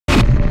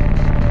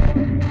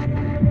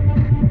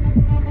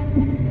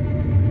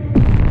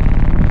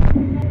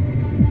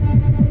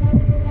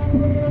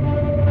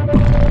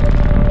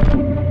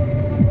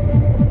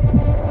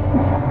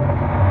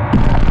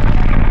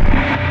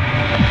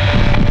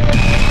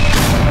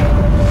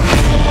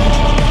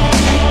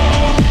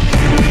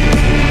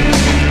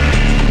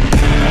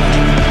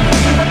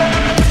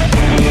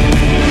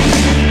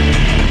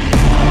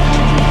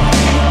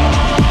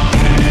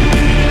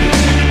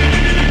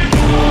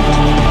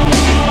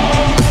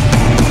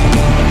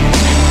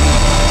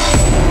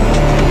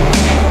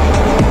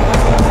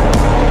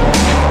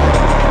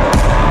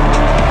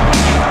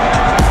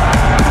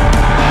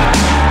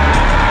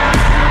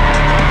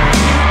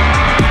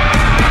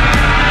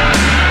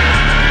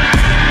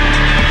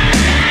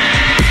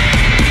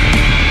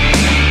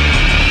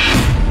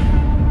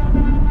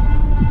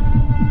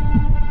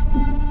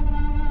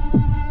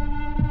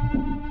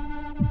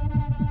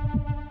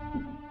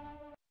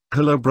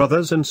Hello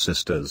brothers and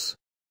sisters.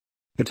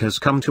 It has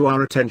come to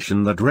our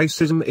attention that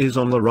racism is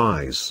on the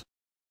rise.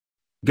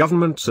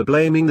 Governments are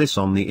blaming this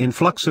on the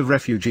influx of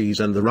refugees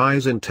and the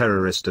rise in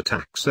terrorist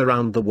attacks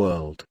around the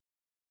world.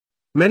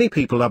 Many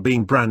people are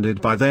being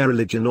branded by their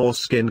religion or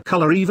skin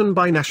color, even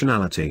by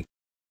nationality.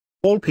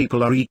 All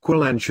people are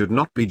equal and should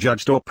not be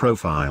judged or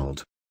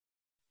profiled.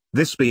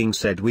 This being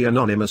said, we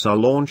Anonymous are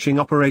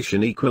launching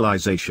Operation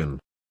Equalization.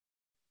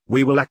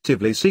 We will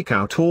actively seek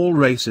out all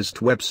racist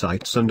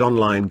websites and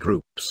online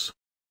groups.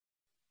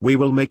 We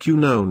will make you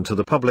known to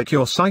the public.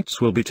 Your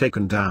sites will be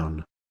taken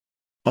down.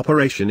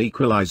 Operation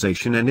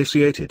Equalization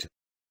initiated.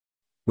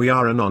 We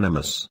are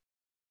Anonymous.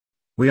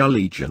 We are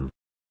Legion.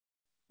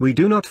 We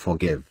do not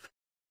forgive.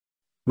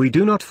 We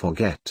do not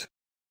forget.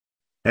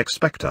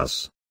 Expect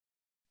us.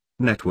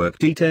 Network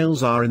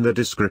details are in the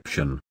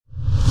description.